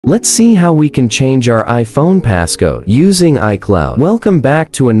Let's see how we can change our iPhone passcode using iCloud. Welcome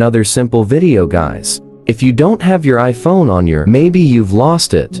back to another simple video, guys. If you don't have your iPhone on you, maybe you've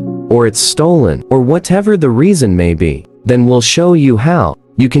lost it, or it's stolen, or whatever the reason may be, then we'll show you how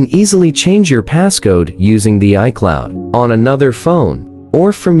you can easily change your passcode using the iCloud on another phone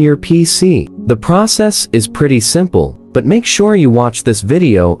or from your PC. The process is pretty simple, but make sure you watch this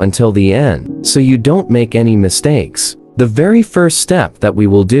video until the end so you don't make any mistakes. The very first step that we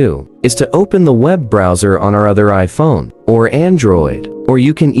will do is to open the web browser on our other iPhone or Android, or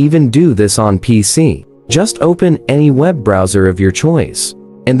you can even do this on PC. Just open any web browser of your choice,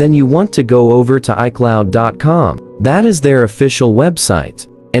 and then you want to go over to iCloud.com. That is their official website.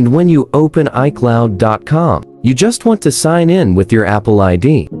 And when you open iCloud.com, you just want to sign in with your Apple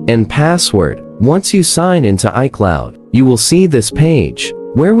ID and password. Once you sign into iCloud, you will see this page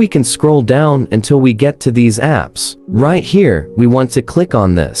where we can scroll down until we get to these apps. Right here, we want to click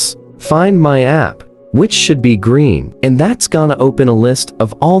on this Find My App, which should be green, and that's gonna open a list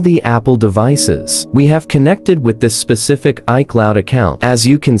of all the Apple devices we have connected with this specific iCloud account. As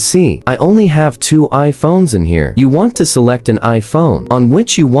you can see, I only have 2 iPhones in here. You want to select an iPhone on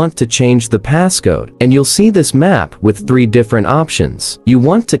which you want to change the passcode, and you'll see this map with 3 different options. You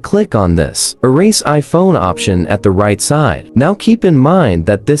want to click on this Erase iPhone option at the right side. Now keep in mind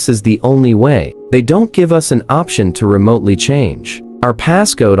that this is the only way. They don't give us an option to remotely change our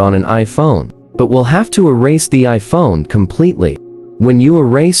passcode on an iPhone, but we'll have to erase the iPhone completely. When you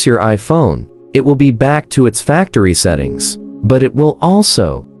erase your iPhone, it will be back to its factory settings, but it will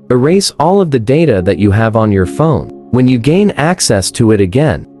also erase all of the data that you have on your phone. When you gain access to it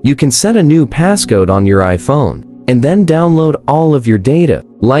again, you can set a new passcode on your iPhone, and then download all of your data,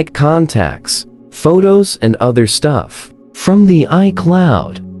 like contacts, photos, and other stuff, from the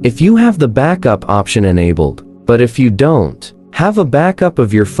iCloud. If you have the backup option enabled, but if you don't have a backup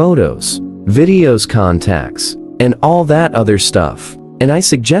of your photos, videos, contacts, and all that other stuff, and I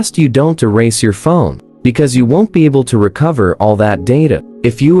suggest you don't erase your phone, because you won't be able to recover all that data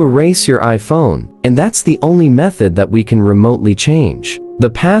if you erase your iPhone, and that's the only method that we can remotely change the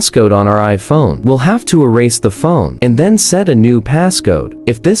passcode on our iPhone. We'll have to erase the phone and then set a new passcode.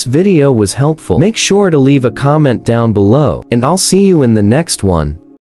 If this video was helpful, make sure to leave a comment down below, and I'll see you in the next one.